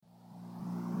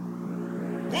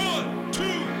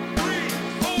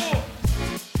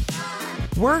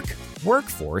Work,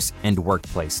 workforce, and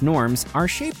workplace norms are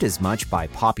shaped as much by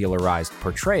popularized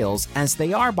portrayals as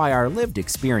they are by our lived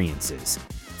experiences.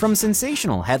 From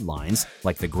sensational headlines,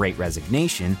 like The Great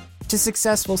Resignation, to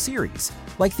successful series,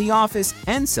 like The Office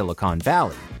and Silicon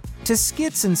Valley, to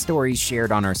skits and stories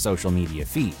shared on our social media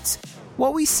feeds,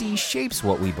 what we see shapes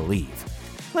what we believe.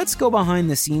 Let's go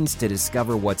behind the scenes to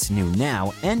discover what's new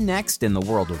now and next in the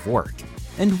world of work,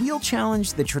 and we'll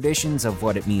challenge the traditions of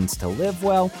what it means to live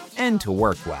well and to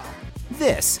work well.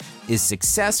 This is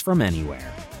Success from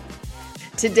Anywhere.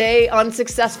 Today on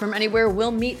Success from Anywhere,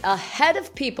 we'll meet a head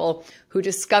of people who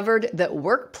discovered that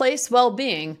workplace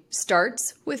well-being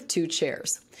starts with 2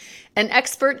 chairs. An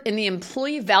expert in the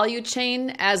employee value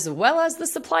chain as well as the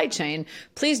supply chain,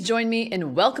 please join me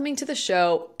in welcoming to the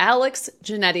show Alex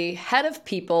Genetti, head of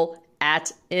people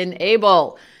at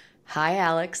Enable. Hi,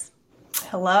 Alex.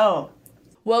 Hello.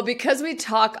 Well, because we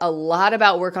talk a lot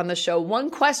about work on the show, one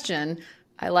question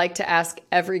I like to ask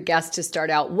every guest to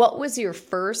start out: what was your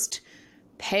first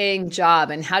paying job,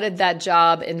 and how did that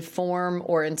job inform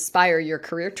or inspire your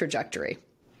career trajectory?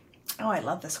 Oh, I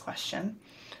love this question.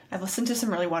 I've listened to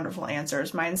some really wonderful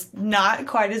answers. Mine's not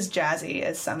quite as jazzy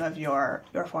as some of your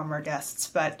former guests,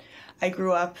 but I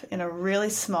grew up in a really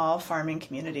small farming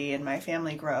community, and my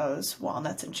family grows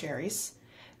walnuts and cherries.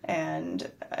 And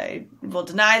I will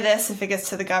deny this if it gets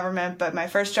to the government, but my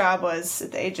first job was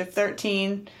at the age of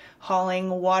 13,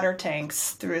 hauling water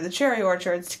tanks through the cherry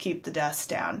orchards to keep the dust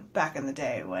down, back in the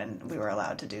day when we were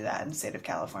allowed to do that in the state of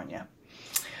California.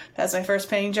 That was my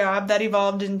first paying job. That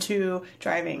evolved into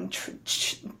driving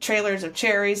trailers of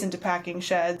cherries into packing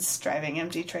sheds, driving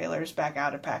empty trailers back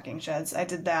out of packing sheds. I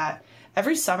did that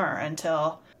every summer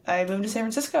until I moved to San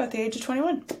Francisco at the age of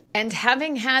 21. And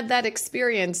having had that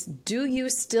experience, do you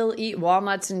still eat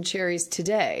walnuts and cherries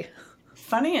today?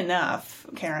 Funny enough,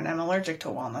 Karen, I'm allergic to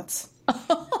walnuts.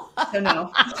 So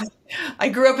no. I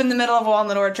grew up in the middle of a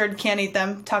walnut orchard, can't eat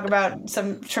them. Talk about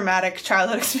some traumatic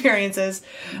childhood experiences.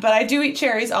 But I do eat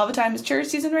cherries all the time. It's cherry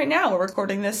season right now. We're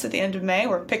recording this at the end of May.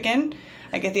 We're picking.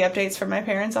 I get the updates from my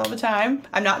parents all the time.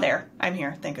 I'm not there. I'm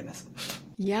here. Thank goodness.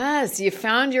 Yes, you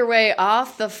found your way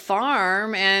off the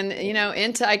farm and,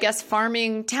 into, I guess,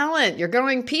 farming talent. You're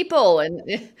growing people,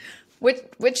 and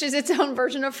which is its own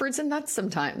version of fruits and nuts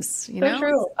sometimes, So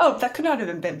true. Oh, that could not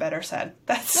have been better said.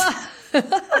 That's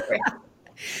great.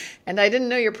 And I didn't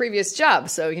know your previous job.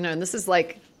 So, and this is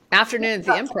like afternoon at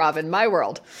the Improv in my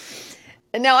world.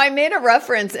 And now I made a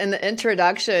reference in the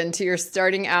introduction to your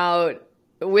starting out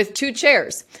with 2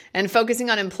 chairs and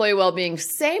focusing on employee well-being.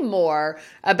 Say more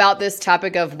about this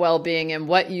topic of well-being and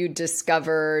what you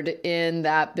discovered in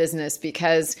that business,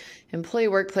 because employee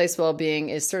workplace well-being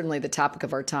is certainly the topic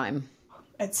of our time.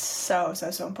 It's so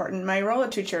important. My role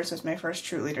at 2 Chairs was my first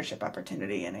true leadership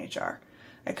opportunity in HR.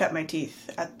 I cut my teeth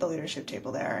at the leadership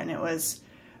table there, and it was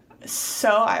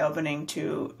so eye-opening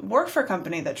to work for a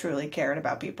company that truly cared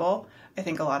about people. I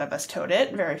think a lot of us toed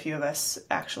it. Very few of us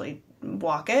actually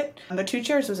walk it. But 2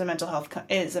 Chairs is a mental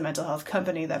health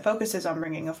company that focuses on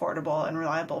bringing affordable and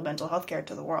reliable mental health care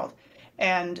to the world.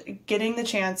 And getting the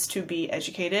chance to be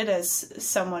educated as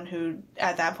someone who,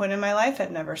 at that point in my life,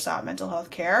 had never sought mental health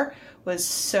care was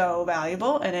so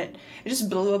valuable. And it just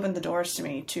blew open the doors to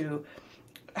me to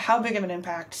how big of an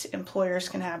impact employers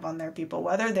can have on their people,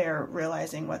 whether they're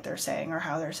realizing what they're saying or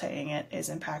how they're saying it is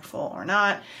impactful or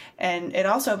not. And it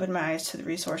also opened my eyes to the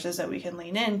resources that we can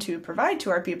lean in to provide to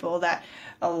our people that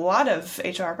a lot of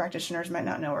HR practitioners might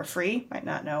not know are free, might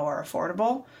not know are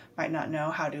affordable, might not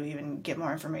know how to even get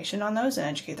more information on those and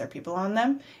educate their people on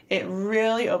them. It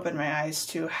really opened my eyes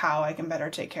to how I can better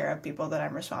take care of people that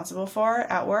I'm responsible for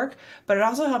at work, but it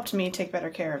also helped me take better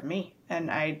care of me. And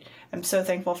I am so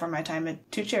thankful for my time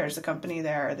at 2 Chairs, the company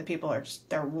there. The people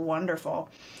they're wonderful.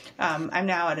 I'm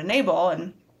now at Enable,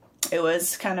 and it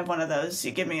was kind of one of those,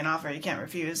 you give me an offer, you can't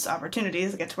refuse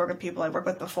opportunities. I get to work with people I worked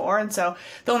with before. And so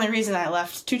the only reason I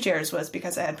left 2 Chairs was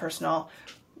because I had personal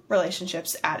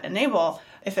relationships at Enable.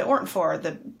 If it weren't for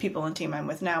the people and team I'm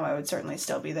with now, I would certainly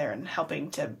still be there and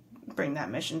helping to bring that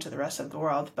mission to the rest of the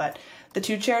world. But the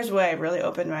 2 Chairs way really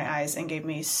opened my eyes and gave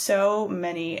me so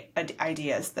many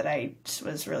ideas that I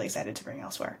was really excited to bring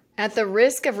elsewhere. At the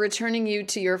risk of returning you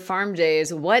to your farm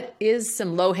days, what is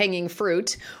some low-hanging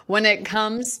fruit when it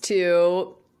comes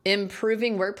to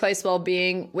improving workplace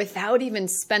well-being without even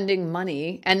spending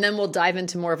money? And then we'll dive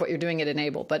into more of what you're doing at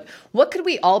Enable. But what could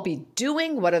we all be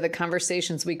doing? What are the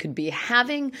conversations we could be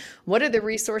having? What are the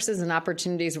resources and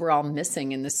opportunities we're all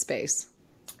missing in this space?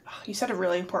 You said a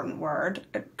really important word,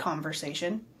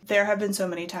 conversation. there have been so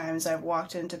many times I've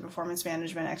walked into performance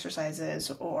management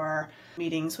exercises or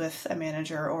meetings with a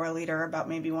manager or a leader about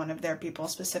maybe one of their people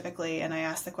specifically, and I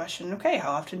ask the question, okay,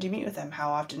 how often do you meet with them?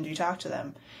 How often do you talk to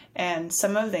them? And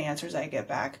some of the answers I get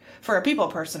back for a people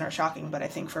person are shocking, but I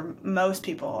think for most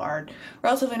people are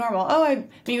relatively normal. Oh, I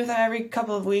meet with them every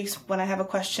couple of weeks. When I have a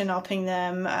question, I'll ping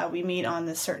them. We meet on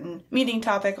this certain meeting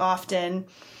topic often.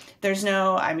 There's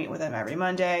no, I meet with them every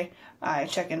Monday. I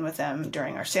check in with them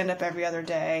during our stand-up every other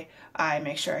day. I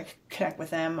make sure I connect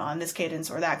with them on this cadence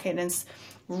or that cadence.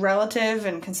 Relative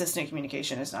and consistent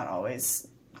communication is not always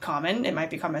common. It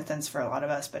might be common sense for a lot of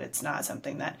us, but it's not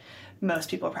something that most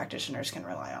people practitioners can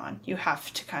rely on. You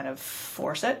have to kind of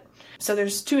force it. So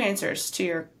there's two answers to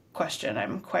your question.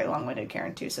 I'm quite long-winded,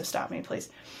 Karen, too, so stop me, please.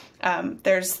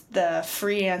 There's the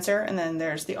free answer, and then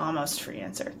there's the almost free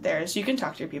answer. You can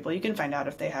talk to your people. You can find out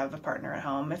if they have a partner at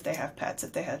home, if they have pets,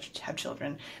 if they have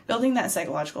children. Building that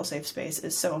psychological safe space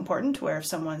is so important, where if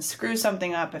someone screws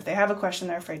something up, if they have a question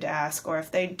they're afraid to ask, or if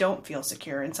they don't feel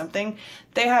secure in something,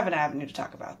 they have an avenue to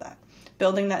talk about that.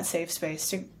 Building that safe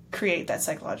space to create that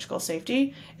psychological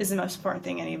safety is the most important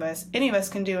thing any of us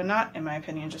can do, and not, in my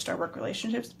opinion, just our work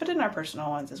relationships, but in our personal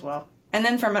ones as well. And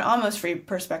then from an almost free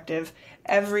perspective,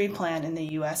 every plan in the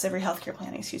U.S., every healthcare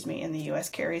plan, in the U.S.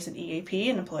 carries an EAP,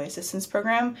 an employee assistance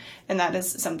program, and that is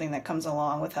something that comes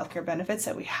along with healthcare benefits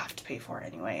that we have to pay for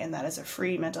anyway, and that is a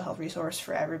free mental health resource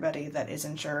for everybody that is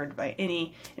insured by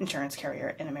any insurance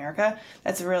carrier in America.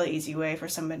 That's a really easy way for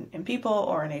someone in people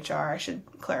or in HR. I should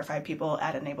clarify people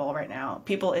at Enable right now.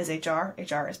 People is HR,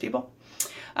 HR is people.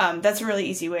 That's a really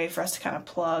easy way for us to kind of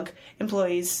plug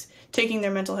employees taking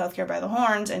their mental health care by the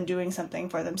horns and doing something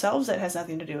for themselves that has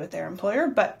nothing to do with their employer,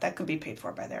 but that could be paid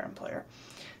for by their employer.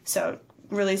 So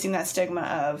releasing that stigma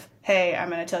of, hey, I'm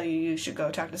going to tell you you should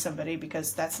go talk to somebody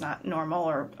because that's not normal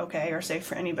or okay or safe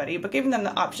for anybody, but giving them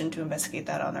the option to investigate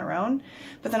that on their own.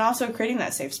 But then also creating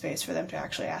that safe space for them to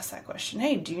actually ask that question.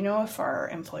 Hey, do you know if our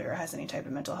employer has any type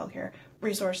of mental health care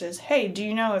resources? Hey, do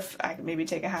you know if I could maybe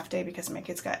take a half day because my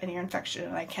kid's got an ear infection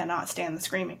and I cannot stand the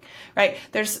screaming, right?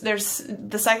 There's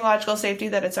the psychological safety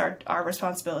that it's our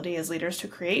responsibility as leaders to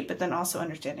create, but then also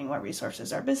understanding what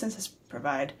resources our businesses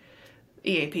provide,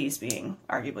 EAPs being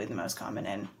arguably the most common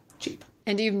and cheap.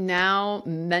 And you've now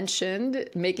mentioned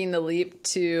making the leap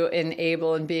to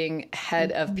Enable and being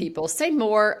head of people. Say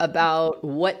more about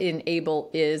what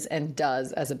Enable is and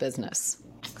does as a business.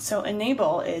 So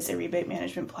Enable is a rebate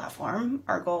management platform.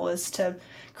 Our goal is to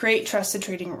create trusted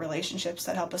trading relationships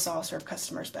that help us all serve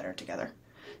customers better together.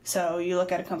 So you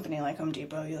look at a company like Home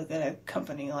Depot, you look at a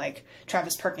company like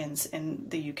Travis Perkins in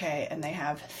the UK, and they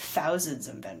have thousands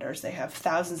of vendors. They have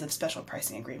thousands of special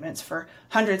pricing agreements for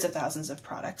hundreds of thousands of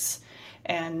products.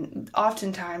 And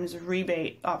oftentimes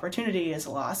rebate opportunity is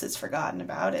lost. It's forgotten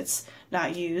about. It's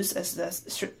not used as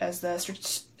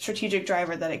the strategic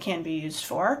driver that it can be used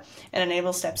for. And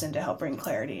Enable steps in to help bring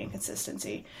clarity and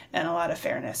consistency and a lot of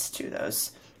fairness to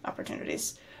those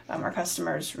opportunities. Our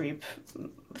customers reap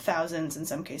thousands, in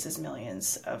some cases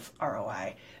millions, of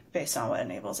ROI based on what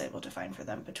Enable is able to find for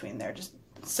them between their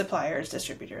suppliers,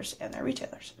 distributors, and their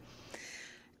retailers.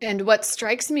 And what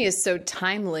strikes me as so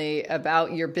timely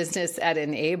about your business at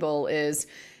Enable is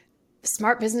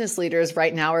smart business leaders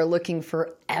right now are looking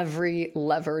for every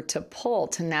lever to pull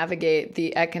to navigate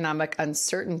the economic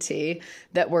uncertainty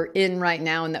that we're in right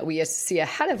now and that we see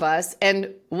ahead of us.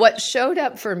 And what showed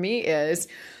up for me is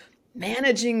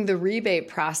managing the rebate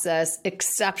process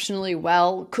exceptionally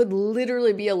well could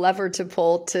literally be a lever to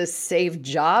pull to save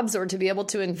jobs or to be able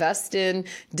to invest in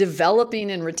developing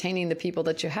and retaining the people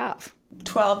that you have.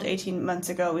 12 to 18 months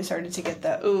ago, we started to get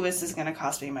this is going to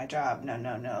cost me my job.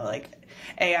 No. Like,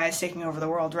 AI is taking over the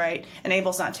world, right?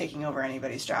 Enable's not taking over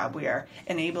anybody's job. We are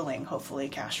enabling, hopefully,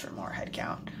 cash for more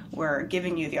headcount. We're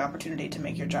giving you the opportunity to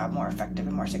make your job more effective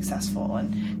and more successful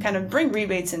and kind of bring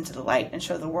rebates into the light and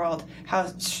show the world how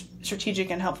strategic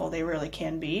and helpful they really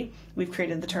can be. We've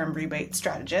created the term rebate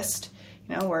strategist.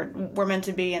 We're meant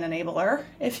to be an enabler,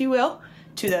 if you will,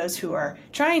 to those who are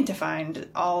trying to find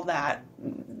all that,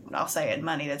 I'll say it,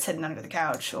 money that's hidden under the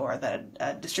couch or that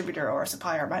a distributor or a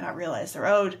supplier might not realize they're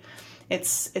owed.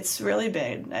 It's really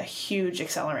been a huge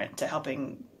accelerant to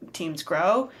helping teams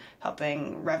grow,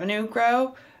 helping revenue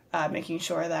grow, making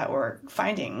sure that we're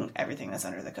finding everything that's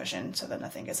under the cushion so that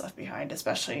nothing gets left behind,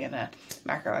 especially in a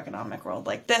macroeconomic world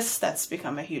like this. That's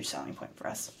become a huge selling point for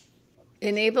us.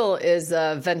 Enable is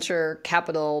a venture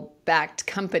capital-backed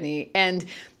company, and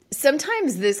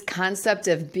sometimes this concept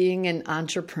of being an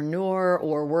entrepreneur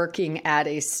or working at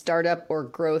a startup or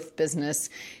growth business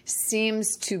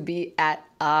seems to be at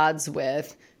odds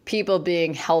with people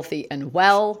being healthy and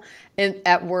well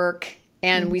at work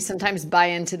And we sometimes buy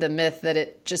into the myth that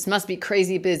it just must be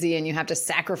crazy busy and you have to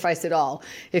sacrifice it all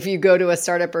if you go to a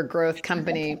startup or growth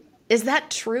company. Is that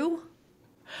true?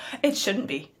 It shouldn't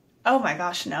be. Oh my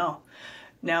gosh, no.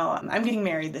 No, I'm getting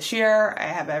married this year. I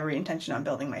have every intention on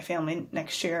building my family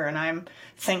next year, and I'm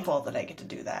thankful that I get to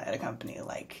do that at a company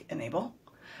like Enable.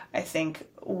 I think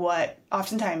what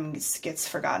oftentimes gets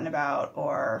forgotten about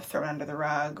or thrown under the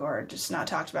rug or just not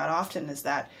talked about often is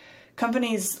that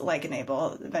companies like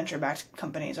Enable, venture-backed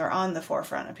companies, are on the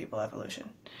forefront of people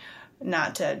evolution.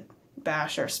 Not to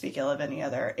bash or speak ill of any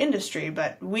other industry,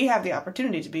 but we have the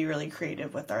opportunity to be really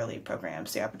creative with our lead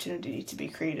programs, the opportunity to be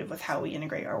creative with how we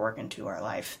integrate our work into our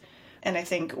life. And I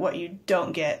think what you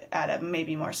don't get at a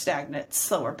maybe more stagnant,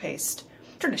 slower paced,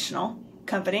 traditional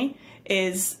company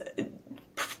is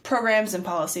programs and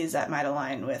policies that might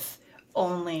align with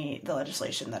only the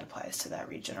legislation that applies to that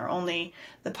region or only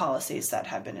the policies that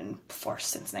have been in force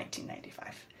since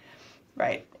 1995,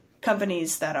 right?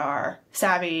 Companies that are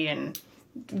savvy and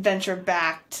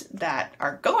venture-backed that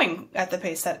are going at the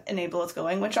pace that Enable is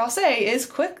going, which I'll say is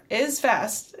quick, is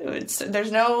fast.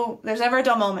 There's never a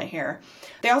dull moment here.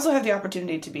 They also have the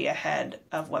opportunity to be ahead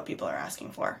of what people are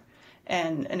asking for.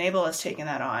 And Enable has taken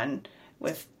that on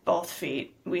with both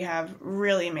feet. We have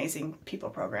really amazing people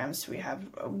programs. We have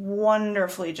a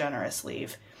wonderfully generous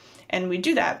leave. And we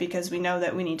do that because we know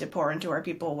that we need to pour into our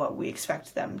people what we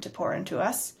expect them to pour into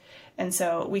us. And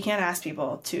so we can't ask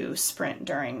people to sprint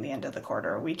during the end of the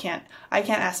quarter. I can't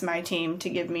ask my team to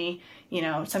give me,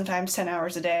 sometimes 10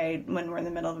 hours a day when we're in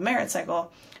the middle of a merit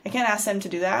cycle. I can't ask them to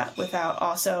do that without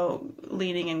also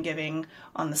leading and giving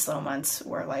on the slow months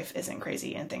where life isn't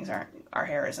crazy and our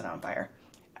hair isn't on fire.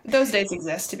 Those days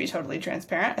exist, to be totally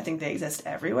transparent. I think they exist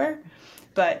everywhere.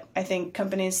 But I think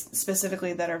companies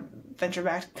specifically that are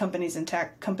venture-backed companies and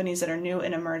tech companies that are new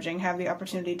and emerging have the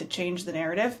opportunity to change the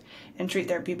narrative and treat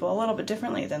their people a little bit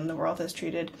differently than the world has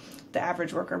treated the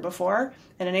average worker before.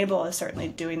 And Enable is certainly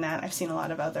doing that. I've seen a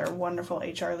lot of other wonderful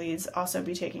HR leads also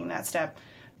be taking that step.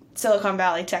 Silicon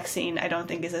Valley tech scene, I don't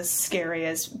think is as scary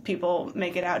as people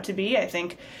make it out to be. I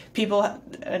think people,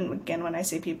 and again, when I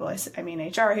say people, I mean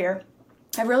HR here,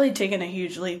 I've really taken a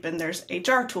huge leap, and there's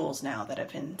HR tools now that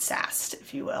have been SaaSed,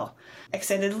 if you will.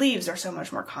 Extended leaves are so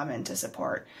much more common to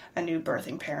support a new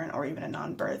birthing parent or even a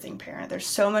non-birthing parent. There's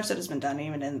so much that has been done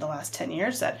even in the last 10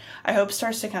 years that I hope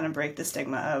starts to kind of break the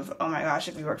stigma of, oh my gosh,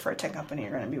 if you work for a tech company,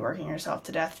 you're going to be working yourself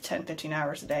to death 10, 15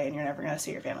 hours a day and you're never going to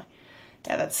see your family.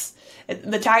 Yeah,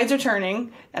 the tides are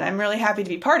turning, and I'm really happy to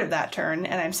be part of that turn,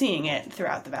 and I'm seeing it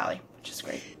throughout the valley, which is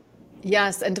great.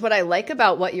 Yes. And what I like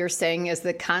about what you're saying is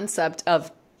the concept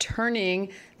of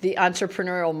turning the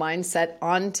entrepreneurial mindset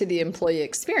onto the employee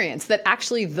experience, that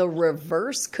actually the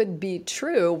reverse could be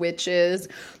true, which is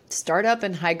startup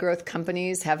and high growth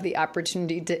companies have the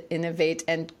opportunity to innovate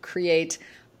and create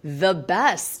the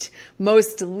best,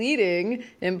 most leading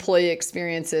employee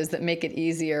experiences that make it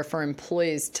easier for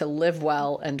employees to live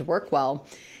well and work well.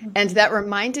 And that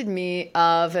reminded me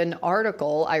of an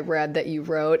article I read that you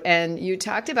wrote, and you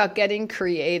talked about getting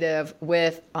creative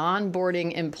with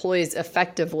onboarding employees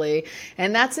effectively.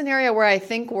 And that's an area where I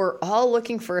think we're all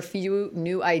looking for a few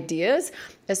new ideas,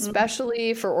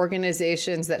 especially for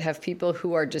organizations that have people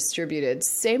who are distributed.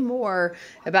 Say more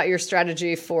about your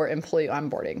strategy for employee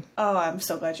onboarding. Oh, I'm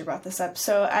so glad you brought this up.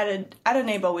 So at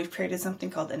Enable, we've created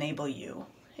something called Enable U.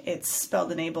 It's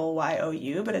spelled Enable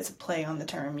Y-O-U, but it's a play on the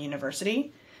term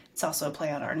university. It's also a play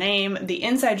on our name. The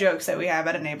inside jokes that we have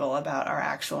at Enable about our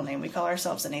actual name, we call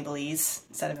ourselves Enablees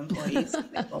instead of employees.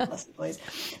 Enable plus employees.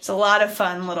 So a lot of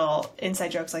fun little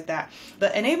inside jokes like that.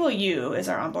 But Enable U is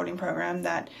our onboarding program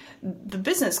that the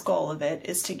business goal of it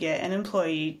is to get an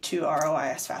employee to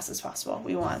ROI as fast as possible.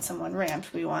 We want someone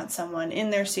ramped. We want someone in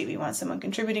their seat. We want someone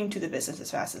contributing to the business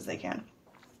as fast as they can.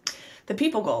 The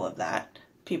people goal of that,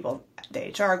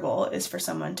 the HR goal is for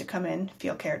someone to come in,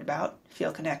 feel cared about,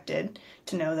 feel connected,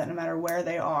 to know that no matter where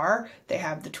they are, they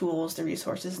have the tools, the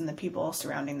resources, and the people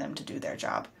surrounding them to do their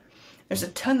job. There's a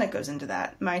ton that goes into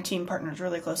that. My team partners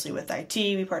really closely with IT.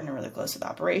 We partner really close with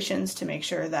operations to make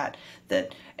sure that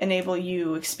Enable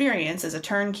You experience is a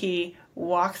turnkey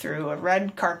walkthrough, a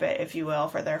red carpet, if you will,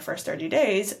 for their first 30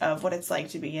 days of what it's like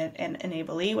to be an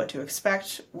enablee, what to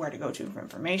expect, where to go to for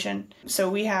information. So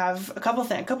we have a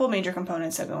couple major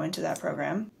components that go into that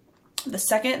program. The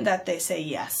second that they say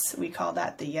yes, we call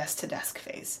that the yes to desk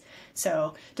phase.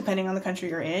 So depending on the country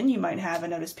you're in, you might have a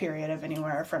notice period of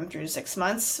anywhere from 3 to 6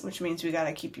 months, which means we got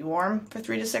to keep you warm for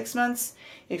 3 to 6 months.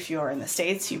 If you're in the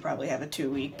States, you probably have a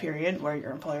 2-week period where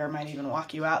your employer might even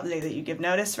walk you out the day that you give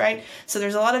notice, right? So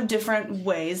there's a lot of different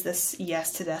ways this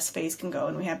yes to desk phase can go,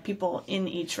 and we have people in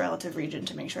each relative region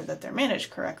to make sure that they're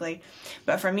managed correctly.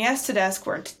 But from yes to desk,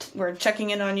 we're checking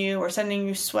in on you, we're sending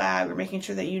you swag, we're making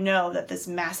sure that you know that this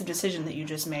massive decision that you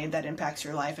just made that impacts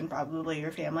your life and probably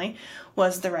your family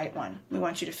was the right one. We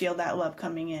want you to feel that love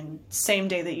coming in same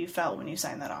day that you felt when you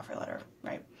signed that offer letter,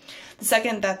 right? The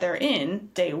second that they're in,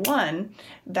 day one,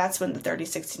 that's when the 30,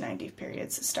 60, 90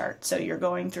 periods start. So you're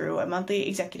going through a monthly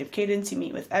executive cadence. You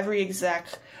meet with every exec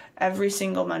every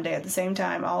single Monday at the same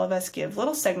time. All of us give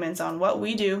little segments on what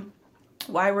we do,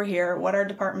 why we're here, what our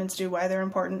departments do, why they're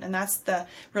important, and that's the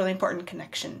really important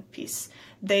connection piece.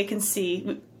 They can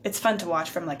see, it's fun to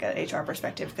watch from like an HR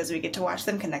perspective because we get to watch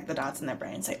them connect the dots in their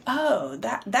brain and say, oh,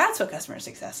 that's what customer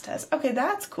success does. Okay,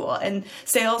 that's cool. And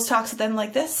sales talks to them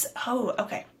like this. Oh,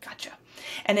 okay, gotcha.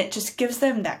 And it just gives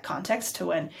them that context to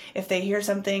when, if they hear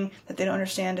something that they don't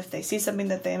understand, if they see something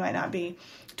that they might not be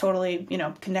totally,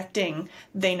 connecting,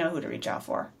 they know who to reach out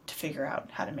for to figure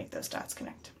out how to make those dots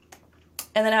connect.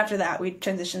 And then after that, we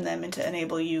transition them into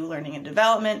Enable You Learning and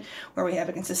Development, where we have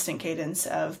a consistent cadence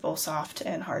of both soft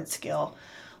and hard skill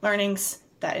learnings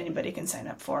that anybody can sign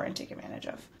up for and take advantage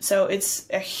of. So it's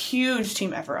a huge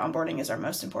team effort. Onboarding is our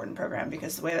most important program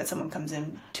because the way that someone comes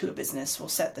into a business will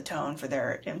set the tone for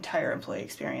their entire employee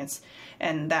experience.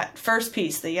 And that first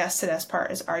piece, the yes to desk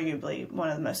part, is arguably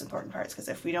one of the most important parts, because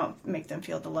if we don't make them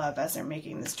feel the love as they're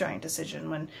making this giant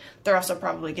decision, when they're also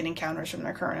probably getting counters from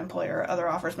their current employer, other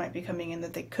offers might be coming in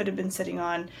that they could have been sitting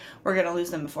on, we're going to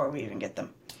lose them before we even get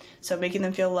them. So making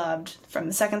them feel loved from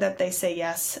the second that they say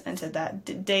yes into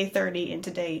that day 30 into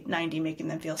day 90, making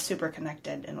them feel super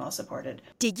connected and well supported.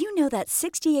 Did you know that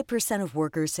 68% of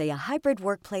workers say a hybrid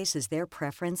workplace is their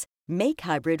preference? Make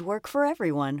hybrid work for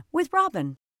everyone with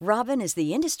Robin. Robin is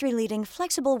the industry-leading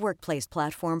flexible workplace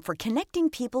platform for connecting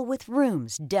people with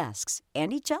rooms, desks,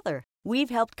 and each other.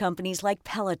 We've helped companies like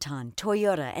Peloton,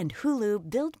 Toyota, and Hulu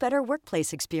build better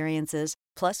workplace experiences.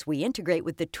 Plus, we integrate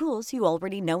with the tools you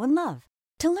already know and love.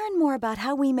 To learn more about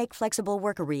how we make flexible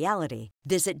work a reality,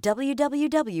 visit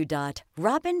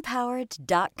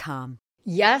www.robinpowered.com.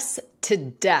 Yes to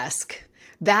desk.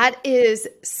 That is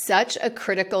such a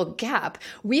critical gap.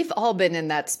 We've all been in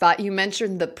that spot. You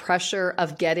mentioned the pressure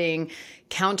of getting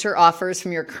counter offers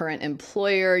from your current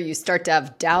employer. You start to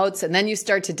have doubts, and then you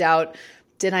start to doubt,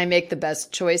 did I make the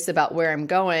best choice about where I'm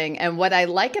going? And what I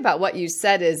like about what you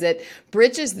said is it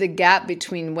bridges the gap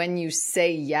between when you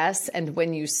say yes and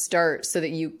when you start, so that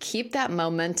you keep that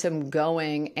momentum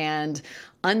going and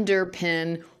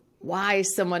underpin why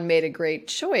someone made a great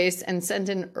choice and send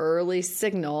an early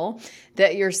signal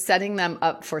that you're setting them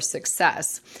up for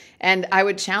success. And I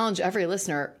would challenge every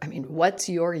listener, what's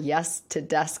your yes to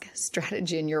desk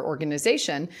strategy in your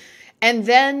organization? And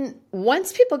then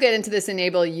once people get into this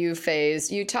Enable You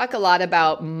phase, you talk a lot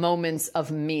about moments of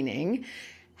meaning.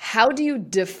 How do you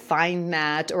define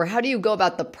that, or how do you go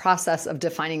about the process of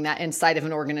defining that inside of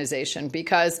an organization?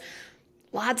 Because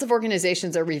lots of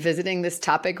organizations are revisiting this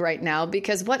topic right now,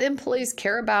 because what employees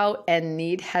care about and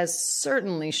need has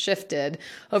certainly shifted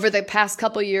over the past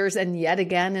couple of years, and yet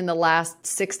again in the last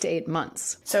 6 to 8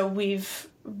 months. So we've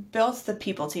built the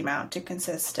people team out to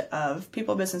consist of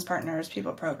people business partners,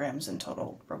 people programs, and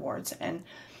total rewards. And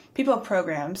people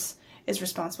programs is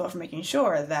responsible for making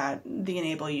sure that the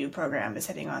Enable You program is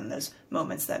hitting on those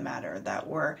moments that matter, that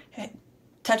we're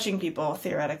touching people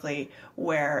theoretically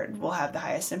where we'll have the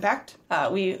highest impact.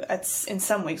 In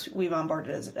some weeks, we've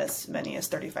onboarded as many as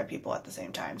 35 people at the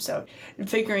same time. So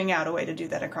figuring out a way to do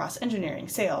that across engineering,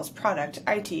 sales, product,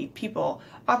 IT, people,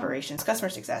 operations, customer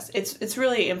success, it's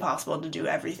really impossible to do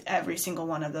every single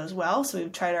one of those well. So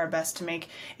we've tried our best to make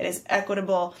it as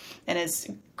equitable and as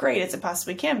great as it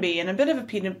possibly can be, in a bit of a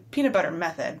peanut butter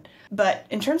method. But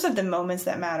in terms of the moments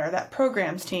that matter, that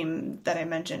programs team that I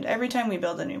mentioned, every time we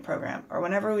build a new program, or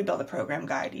whenever we build a program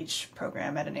guide, each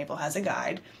program at Enable has a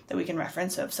guide that we can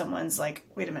reference. So if someone's like,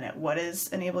 wait a minute, what is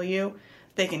Enable You?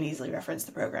 They can easily reference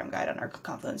the program guide on our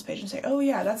Confluence page and say, oh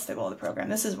yeah, that's the goal of the program.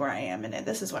 This is where I am in it.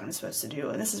 This is what I'm supposed to do.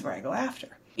 And this is where I go after.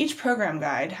 Each program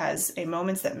guide has a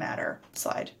moments that matter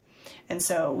slide. And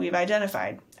so we've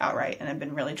identified outright, and have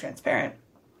been really transparent,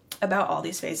 about all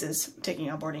these phases, taking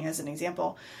onboarding as an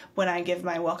example. When I give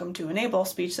my Welcome to Enable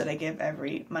speech that I give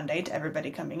every Monday to everybody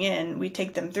coming in, we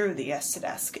take them through the Yes to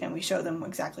Desk and we show them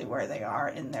exactly where they are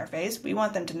in their phase. We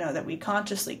want them to know that we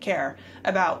consciously care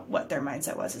about what their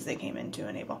mindset was as they came into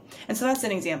Enable. And so that's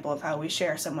an example of how we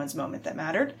share someone's moment that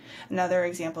mattered. Another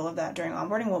example of that during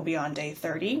onboarding will be on day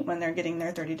 30 when they're getting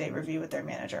their 30-day review with their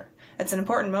manager. It's an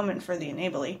important moment for the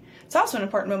enablee. It's also an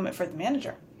important moment for the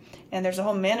manager. And there's a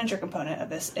whole manager component of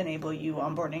this Enable You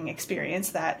onboarding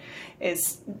experience that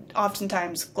is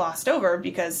oftentimes glossed over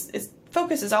because its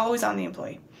focus is always on the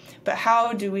employee. But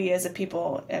how do we as a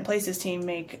people and places team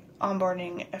make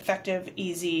onboarding effective,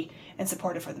 easy, and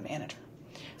supportive for the manager?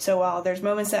 So while there's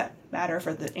moments that matter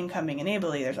for the incoming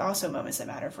enablee, there's also moments that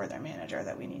matter for their manager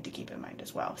that we need to keep in mind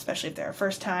as well, especially if they're a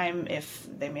first time, if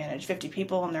they manage 50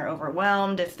 people and they're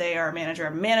overwhelmed, if they are a manager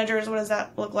of managers, what does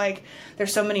that look like?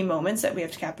 There's so many moments that we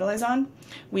have to capitalize on.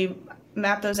 We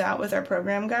map those out with our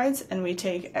program guides, and we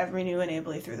take every new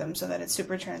enablee through them so that it's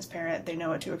super transparent. They know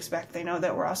what to expect. They know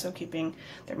that we're also keeping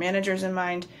their managers in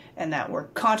mind and that we're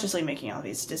consciously making all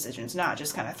these decisions, not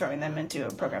just kind of throwing them into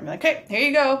a program like, hey, here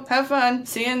you go, have fun,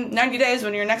 see you in 90 days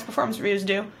when your next performance review is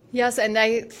due. Yes, and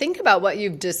I think about what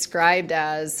you've described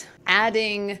as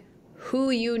adding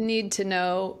who you need to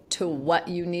know to what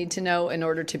you need to know in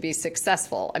order to be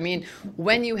successful. I mean,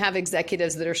 when you have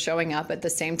executives that are showing up at the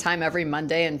same time every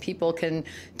Monday and people can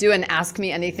do an Ask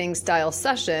Me Anything style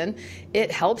session,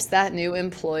 it helps that new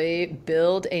employee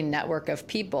build a network of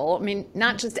people. I mean,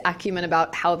 not just acumen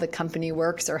about how the company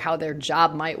works or how their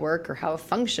job might work or how a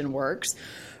function works,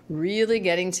 really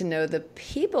getting to know the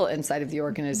people inside of the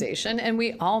organization. And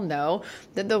we all know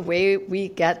that the way we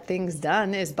get things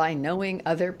done is by knowing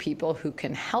other people who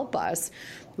can help us.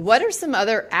 What are some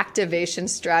other activation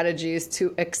strategies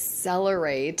to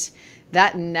accelerate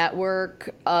that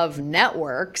network of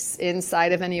networks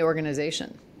inside of any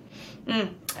organization?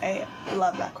 I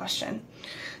love that question.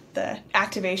 The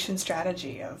activation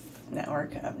strategy of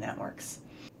network of networks.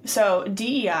 So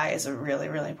DEI is a really,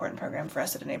 really important program for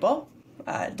us at Enable.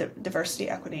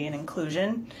 Diversity, equity, and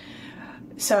inclusion.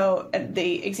 So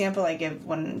the example I give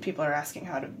when people are asking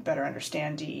how to better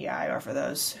understand DEI, or for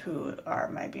those who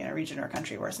might be in a region or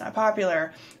country where it's not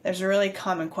popular, there's a really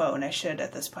common quote, and I should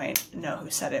at this point know who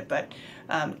said it, but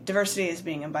diversity is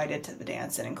being invited to the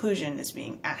dance and inclusion is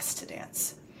being asked to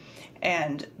dance.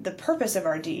 And the purpose of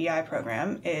our DEI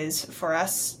program is for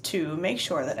us to make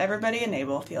sure that everybody in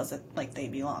Enable feels like they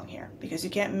belong here. Because you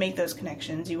can't make those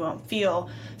connections. You won't feel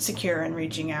secure in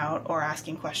reaching out or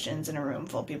asking questions in a room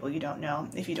full of people you don't know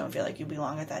if you don't feel like you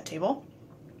belong at that table.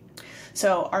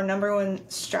 So our number one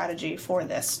strategy for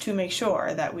this, to make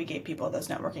sure that we gave people those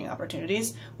networking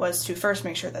opportunities, was to first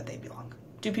make sure that they belong.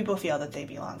 Do people feel that they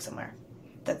belong somewhere?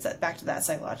 That's back to that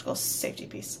psychological safety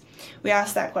piece. We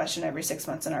ask that question every 6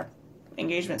 months in our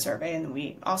engagement survey, and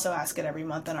we also ask it every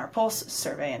month in our pulse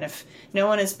survey. And if no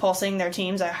one is pulsing their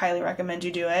teams, I highly recommend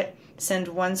you do it. Send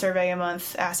one survey a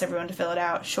month, ask everyone to fill it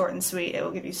out, short and sweet. It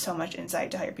will give you so much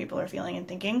insight to how your people are feeling and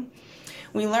thinking.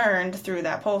 We learned through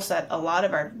that pulse that a lot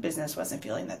of our business wasn't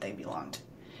feeling that they belonged.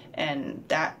 And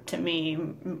that, to me,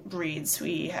 reads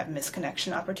we have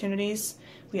misconnection opportunities.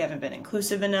 We haven't been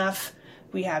inclusive enough.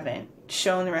 We haven't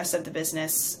shown the rest of the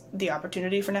business the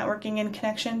opportunity for networking and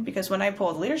connection, because when I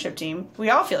pull the leadership team, we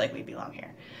all feel like we belong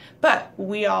here. But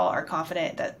we all are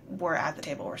confident that we're at the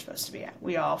table we're supposed to be at.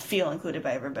 We all feel included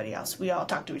by everybody else. We all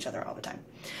talk to each other all the time.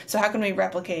 So how can we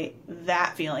replicate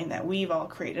that feeling that we've all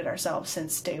created ourselves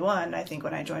since day one? I think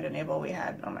when I joined Enable, we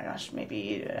had,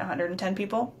 maybe 110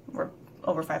 people. We're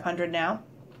over 500 now.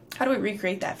 How do we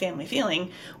recreate that family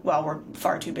feeling while we're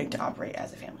far too big to operate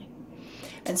as a family?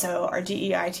 And so our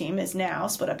DEI team is now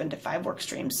split up into 5 work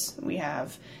streams. We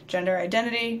have gender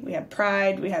identity, we have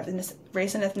pride, we have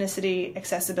race and ethnicity,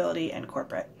 accessibility, and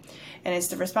corporate. And it's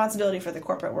the responsibility for the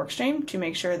corporate work stream to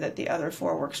make sure that the other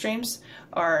 4 work streams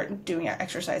are doing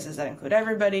exercises that include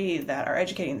everybody, that are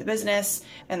educating the business,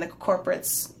 and the corporate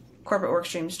work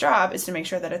stream's job is to make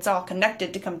sure that it's all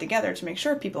connected to come together to make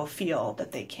sure people feel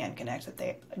that they can connect, that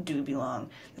they do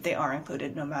belong, that they are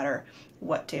included no matter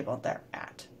what table they're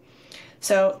at.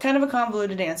 So kind of a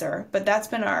convoluted answer, but that's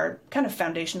been our kind of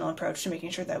foundational approach to making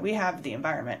sure that we have the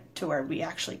environment to where we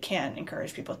actually can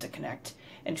encourage people to connect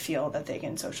and feel that they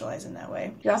can socialize in that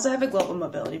way. We also have a global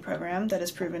mobility program that has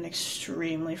proven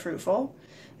extremely fruitful.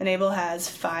 Enable has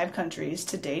 5 countries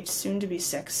to date, soon to be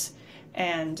 6,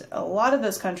 and a lot of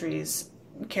those countries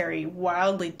carry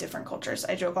wildly different cultures.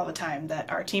 I joke all the time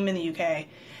that our team in the UK,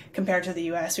 compared to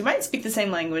the US, we might speak the same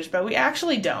language, but we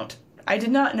actually don't. I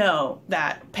did not know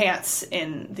that pants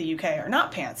in the UK are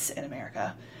not pants in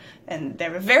America. and they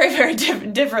have a very, very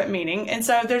different meaning. And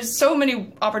so there's so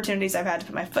many opportunities I've had to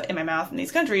put my foot in my mouth in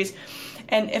these countries.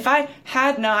 And if I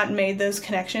had not made those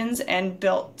connections and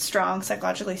built strong,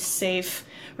 psychologically safe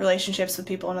relationships with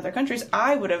people in other countries,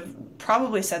 I would have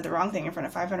probably said the wrong thing in front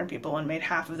of 500 people and made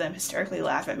half of them hysterically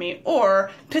laugh at me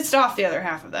or pissed off the other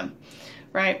half of them,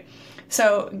 right?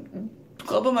 So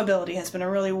global mobility has been a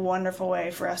really wonderful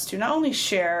way for us to not only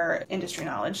share industry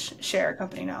knowledge, share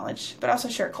company knowledge, but also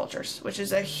share cultures, which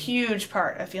is a huge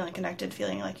part of feeling connected,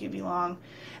 feeling like you belong.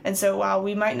 And so while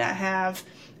we might not have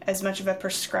as much of a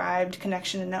prescribed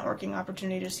connection and networking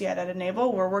opportunity just yet at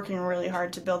Enable, we're working really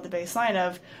hard to build the baseline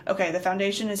of, okay, the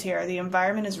foundation is here, the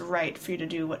environment is right for you to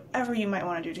do whatever you might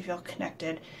want to do to feel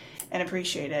connected and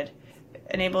appreciated.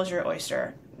 Enable is your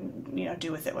oyster.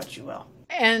 Do with it what you will.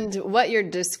 And what you're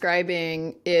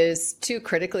describing is two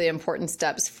critically important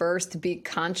steps. First, be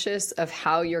conscious of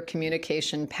how your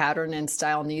communication pattern and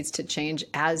style needs to change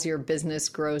as your business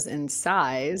grows in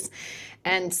size.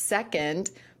 And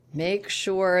second, make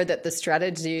sure that the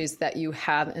strategies that you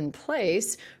have in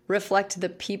place reflect the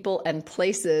people and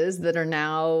places that are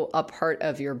now a part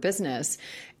of your business.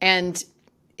 And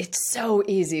it's so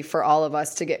easy for all of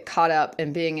us to get caught up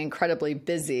in being incredibly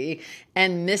busy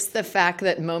and miss the fact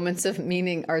that moments of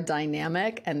meaning are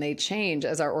dynamic and they change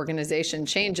as our organization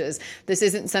changes. This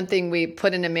isn't something we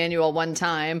put in a manual one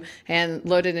time and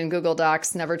load it in Google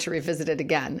Docs, never to revisit it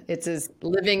again. It's as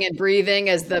living and breathing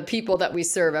as the people that we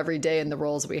serve every day and the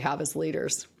roles we have as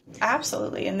leaders.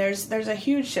 Absolutely, and there's a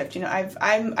huge shift.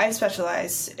 I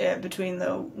specialize between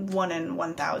the 1 and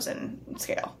 1,000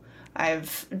 scale.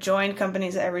 I've joined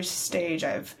companies at every stage.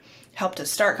 I've helped to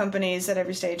start companies at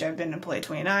every stage. I've been employee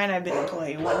 29. I've been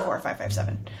employee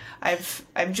 14557.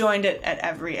 I've joined it at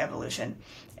every evolution.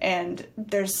 And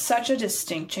there's such a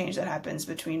distinct change that happens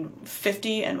between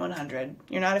 50 and 100.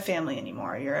 You're not a family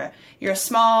anymore. You're a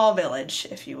small village,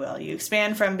 if you will. You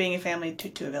expand from being a family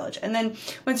to a village. And then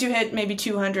once you hit maybe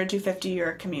 200, 250,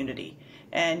 you're a community.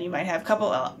 And you might have a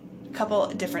couple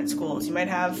different schools. You might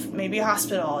have maybe a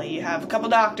hospital, you have a couple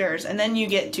doctors, and then you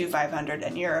get to 500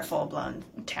 and you're a full-blown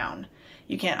town.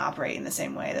 You can't operate in the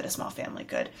same way that a small family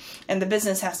could. And the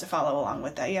business has to follow along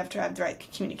with that. You have to have the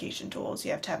right communication tools.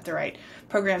 You have to have the right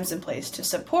programs in place to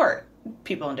support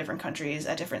people in different countries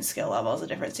at different skill levels, at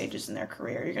different stages in their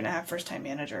career. You're going to have first-time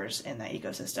managers in that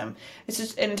ecosystem. It's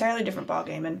just an entirely different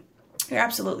ballgame. And you're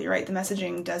absolutely right. The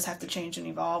messaging does have to change and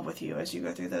evolve with you as you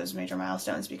go through those major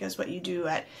milestones, because what you do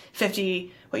at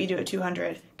 50, what you do at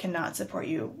 200 cannot support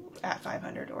you at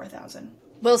 500 or 1,000.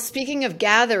 Well, speaking of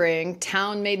gathering,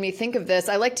 Town made me think of this.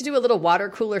 I like to do a little water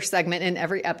cooler segment in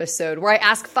every episode where I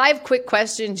ask 5 quick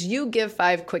questions. You give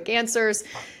 5 quick answers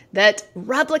that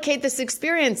replicate this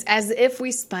experience as if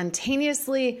we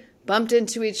spontaneously bumped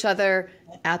into each other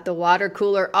at the water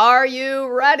cooler. Are you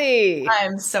ready?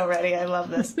 I'm so ready. I love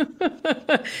this.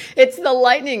 It's the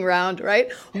lightning round,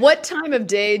 right? What time of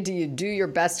day do you do your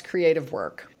best creative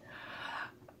work?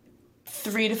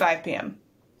 3 to 5 p.m.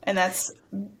 And that's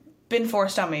been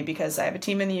forced on me because I have a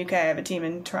team in the UK, I have a team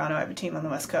in Toronto, I have a team on the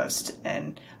West Coast,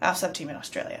 and I also have a team in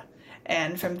Australia.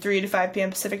 And from 3 to 5 p.m.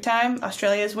 Pacific time,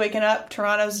 Australia's waking up,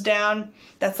 Toronto's down.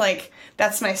 That's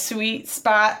my sweet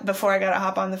spot before I got to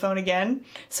hop on the phone again.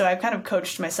 So I've kind of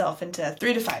coached myself into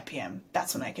 3 to 5 p.m.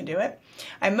 That's when I can do it.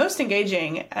 I'm most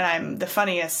engaging, and I'm the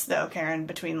funniest, though, Karen,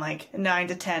 between 9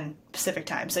 to 10 Pacific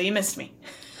time. So you missed me.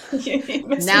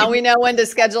 Now we know when to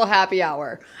schedule happy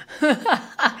hour.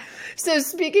 So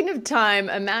speaking of time,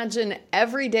 imagine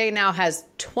every day now has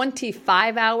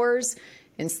 25 hours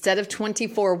instead of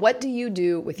 24. What do you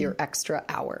do with your extra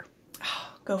hour?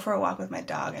 Go for a walk with my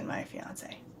dog and my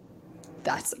fiance.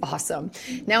 That's awesome.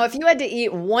 Now, if you had to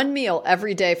eat one meal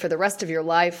every day for the rest of your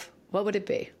life, what would it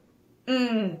be?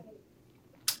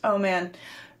 Oh, man.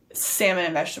 Salmon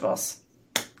and vegetables.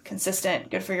 Consistent,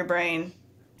 good for your brain.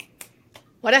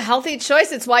 What a healthy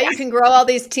choice. It's why you can grow all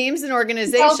these teams and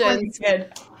organizations.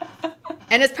 Good.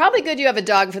 And it's probably good you have a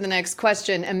dog for the next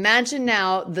question. Imagine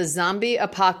now the zombie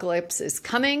apocalypse is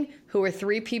coming. Who are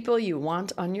 3 people you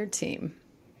want on your team?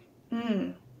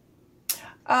 Not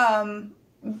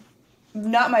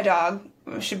my dog.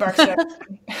 She barks at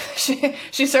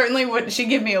she certainly would. She'd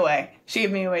give me away. She'd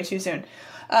give me away too soon.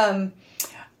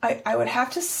 I would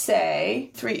have to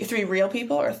say 3 real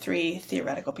people or 3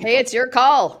 theoretical people. Hey, it's your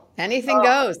call. Anything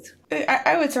goes.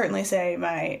 I would certainly say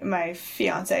my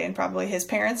fiance and probably his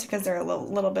parents, because they're a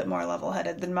little bit more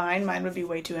level-headed than mine. Mine would be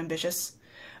way too ambitious.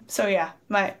 So yeah,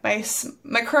 my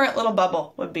current little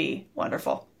bubble would be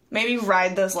wonderful. Maybe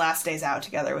ride those last days out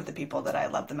together with the people that I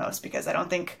love the most, because I don't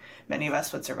think many of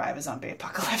us would survive a zombie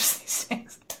apocalypse these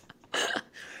days.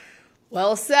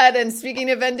 Well said. And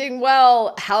speaking of ending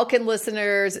well, how can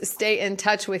listeners stay in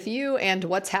touch with you and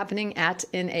what's happening at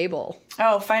Enable?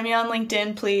 Oh, find me on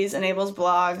LinkedIn, please. Enable's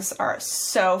blogs are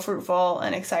so fruitful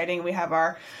and exciting. We have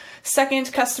our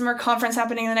second customer conference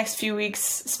happening in the next few weeks.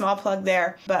 Small plug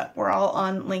there, but we're all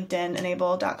on LinkedIn.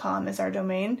 Enable.com is our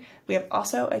domain. We have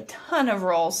also a ton of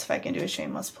roles, if I can do a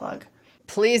shameless plug.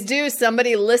 Please do.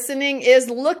 Somebody listening is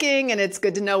looking, and it's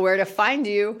good to know where to find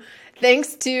you.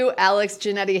 Thanks to Alex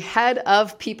Genetti, head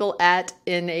of people at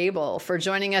Enable, for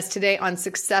joining us today on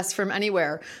Success from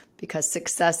Anywhere, because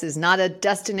success is not a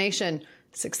destination.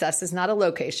 Success is not a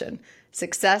location.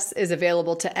 Success is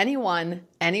available to anyone,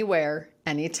 anywhere,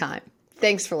 anytime.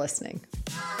 Thanks for listening.